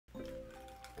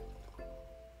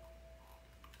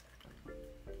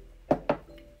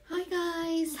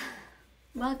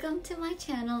Welcome to my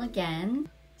channel again.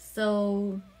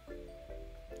 So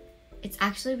it's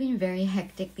actually been very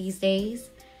hectic these days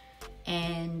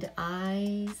and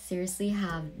I seriously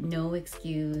have no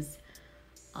excuse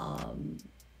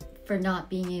for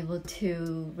not being able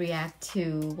to react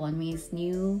to Onewe's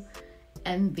new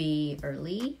MV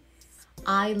early.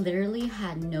 I literally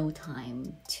had no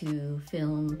time to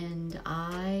film and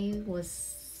I was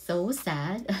so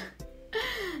sad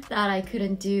that I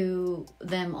couldn't do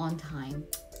them on time.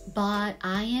 But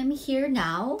I am here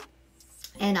now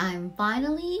and I'm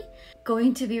finally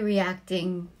going to be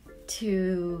reacting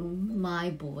to my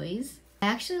boys. I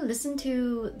actually listened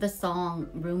to the song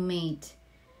Roommate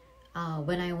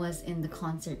when I was in the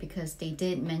concert because they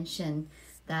did mention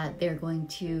that they're going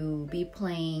to be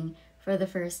playing for the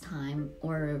first time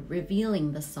or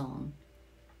revealing the song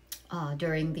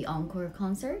during the encore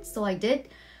concert. So I did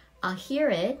hear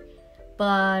it,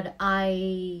 but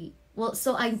I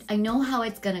know how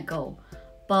it's gonna go,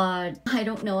 but I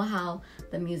don't know how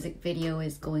the music video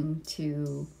is going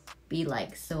to be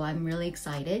like. So I'm really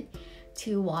excited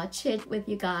to watch it with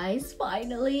you guys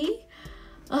finally.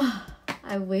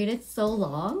 I waited so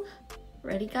long.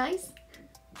 Ready guys?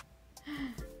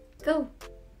 Go!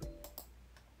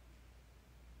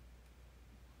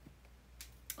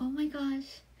 Oh my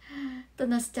gosh, the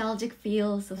nostalgic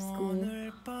feels of school.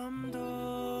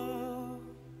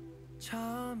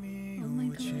 Oh my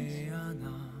gosh.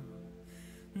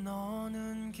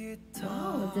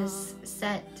 Wow, this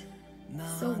set,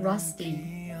 so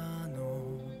rusty.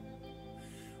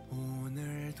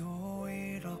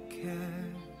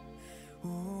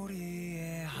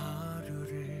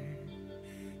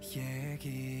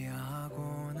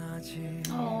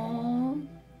 Oh,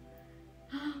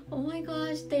 oh my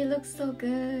gosh, they look so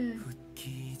good.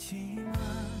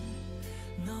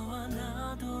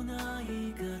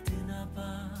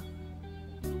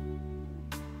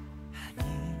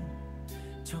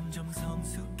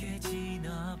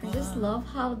 I just love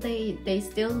how they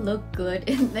still look good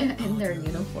in their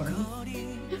uniforms.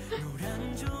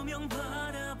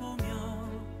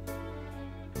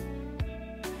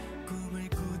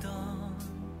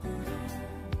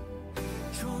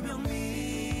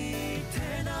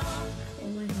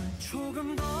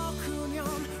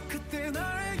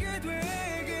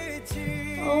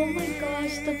 Oh my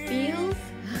gosh, the feels.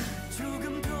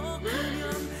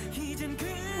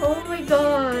 Oh my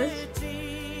gosh.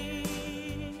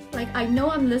 Like, I know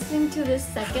I'm listening to this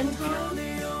second time,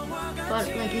 but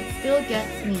like it still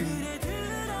gets me.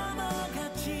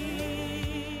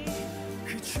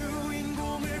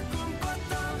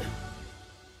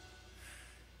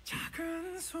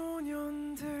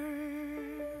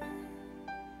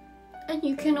 And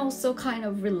you can also kind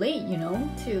of relate, you know,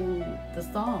 to the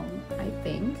song, I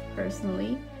think,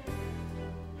 personally.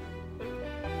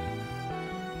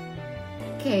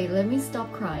 Okay, let me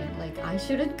stop crying. Like, I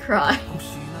shouldn't cry.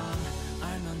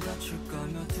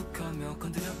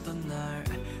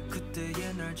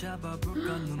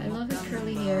 I love his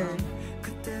curly hair.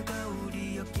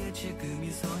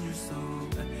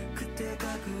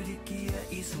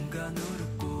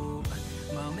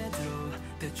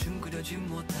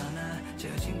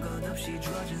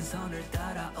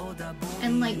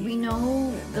 And like, we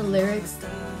know the lyrics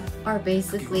are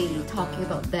basically talking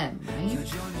about them, right?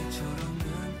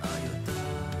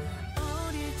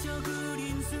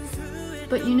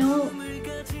 But you know,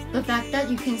 the fact that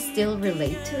you can still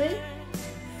relate to it,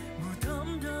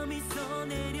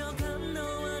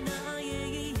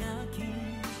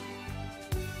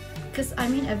 because I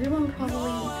mean, everyone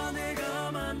probably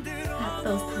had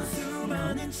those times,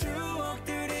 you know,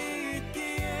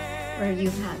 where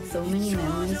you've had so many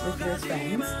memories with your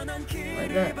friends, or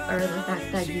the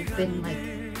fact that you've been like,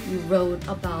 you wrote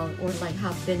about or like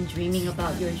have been dreaming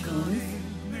about your dreams.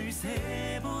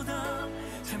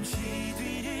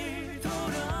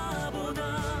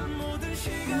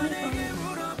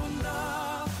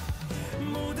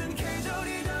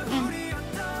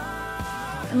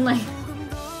 And like,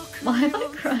 why am I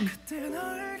crying?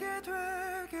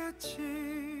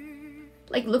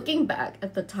 Like, looking back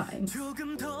at the time,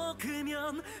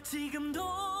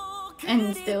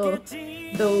 and still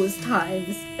those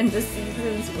times and the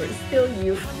seasons were still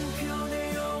you.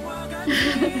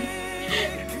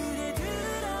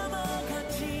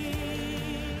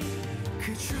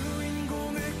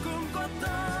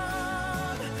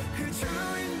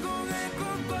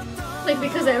 Like,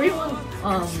 because everyone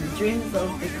dreams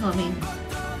of becoming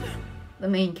the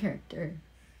main character,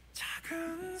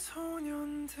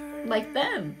 like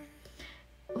them,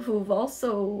 who've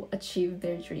also achieved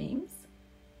their dreams.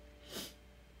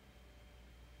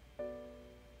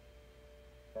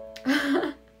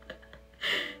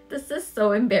 This is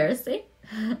so embarrassing.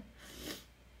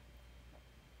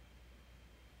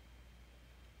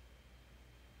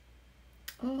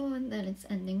 Oh, and then it's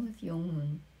ending with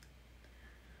Yongmun.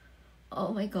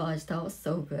 Oh my gosh, that was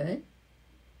so good.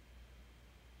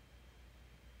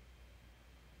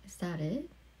 Is that it?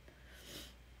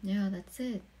 Yeah, that's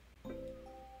it.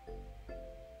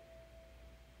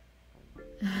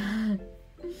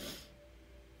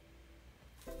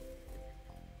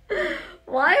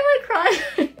 Why am I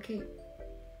crying? Okay.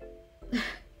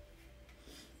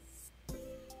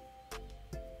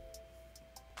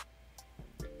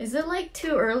 Is it like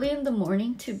too early in the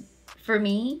morning for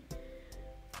me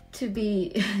to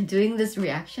be doing this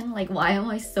reaction? Like, why am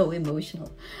I so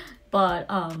emotional? But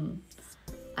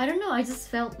I don't know, I just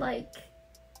felt like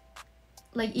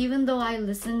even though I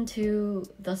listened to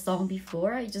the song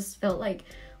before, I just felt like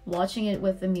watching it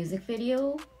with the music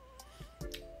video,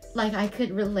 like I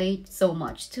could relate so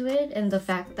much to it, and the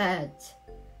fact that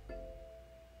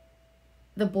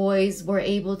the boys were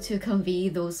able to convey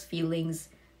those feelings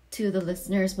to the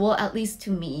listeners, well, at least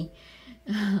to me,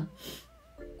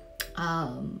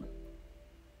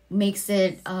 makes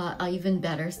it an even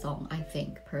better song, I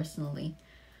think, personally.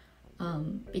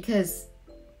 Because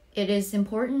it is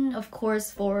important, of course,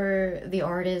 for the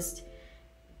artist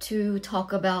to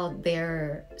talk about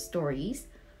their stories,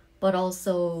 but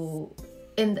also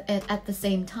at the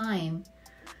same time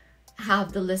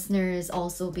have the listeners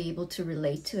also be able to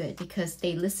relate to it, because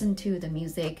they listen to the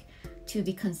music to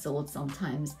be consoled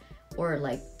sometimes, or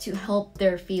like to help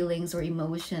their feelings or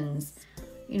emotions,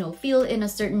 you know, feel in a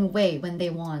certain way when they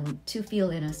want to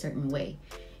feel in a certain way.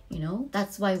 You know,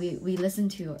 that's why we listen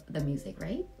to the music,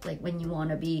 right? Like when you want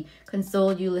to be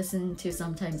consoled, you listen to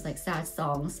sometimes like sad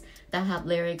songs that have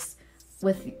lyrics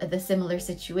with the similar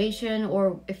situation,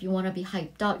 or if you want to be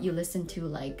hyped up, you listen to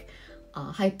like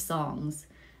hype songs,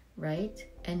 right?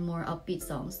 And more upbeat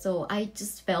songs. So I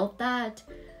just felt that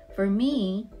for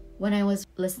me, when I was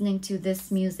listening to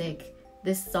this music,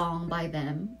 this song by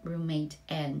them, Roommate,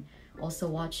 and also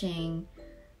watching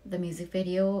the music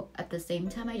video at the same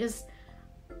time,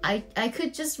 I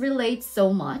could just relate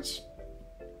so much,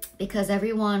 because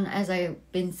everyone, as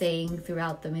I've been saying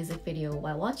throughout the music video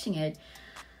while watching it,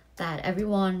 that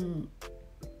everyone,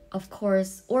 of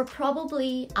course, or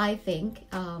probably I think,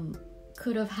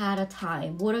 would have had a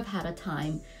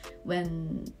time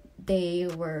when they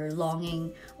were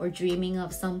longing or dreaming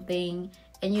of something,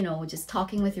 and you know, just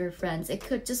talking with your friends. It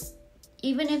could just,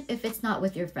 even if it's not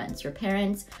with your friends, your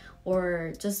parents,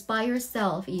 or just by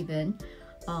yourself even,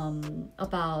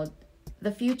 about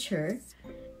the future.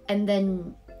 And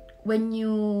then when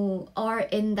you are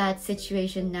in that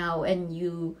situation now and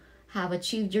you have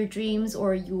achieved your dreams,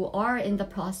 or you are in the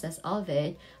process of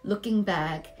it, looking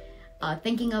back,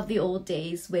 thinking of the old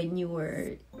days when you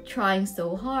were trying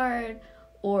so hard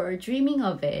or dreaming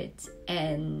of it,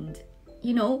 and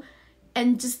you know,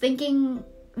 and just thinking,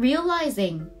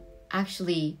 realizing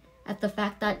actually at the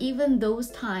fact that even those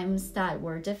times that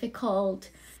were difficult,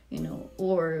 you know,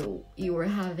 or you were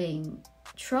having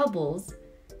troubles,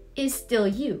 is still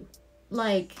you.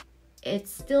 Like, it's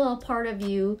still a part of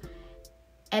you,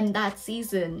 and that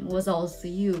season was also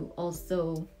you.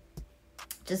 Also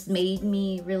just made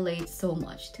me relate so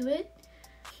much to it.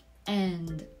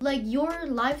 And like, your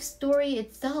life story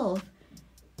itself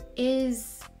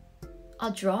is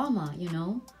a drama, you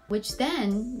know, which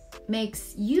then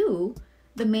makes you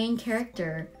the main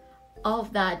character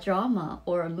of that drama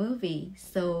or a movie.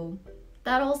 So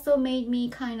that also made me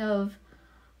kind of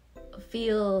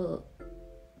feel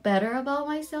better about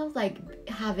myself, like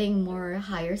having more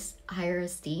higher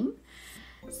esteem.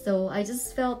 So I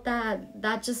just felt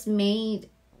that just made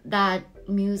that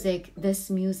music, this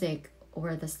music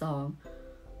or the song,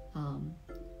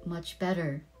 much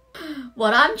better.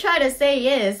 What I'm trying to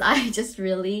say is I just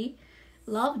really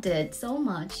loved it so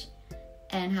much,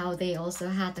 and how they also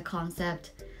had the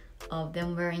concept of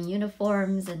them wearing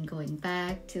uniforms and going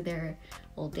back to their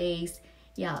old days.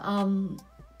 Yeah,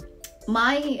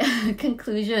 my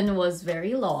conclusion was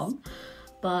very long,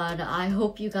 but I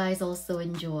hope you guys also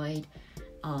enjoyed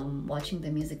watching the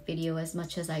music video as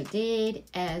much as I did,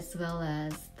 as well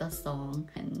as the song.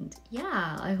 And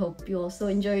yeah, I hope you also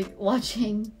enjoyed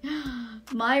watching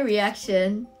my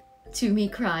reaction to me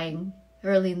crying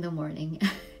early in the morning.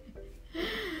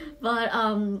 But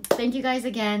thank you guys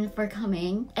again for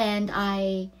coming, and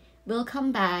I will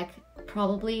come back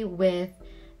probably with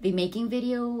the making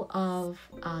video of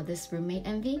this Roommate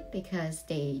MV, because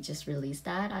they just released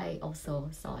that. I also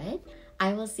saw it.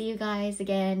 I will see you guys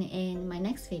again in my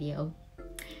next video.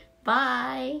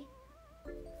 Bye!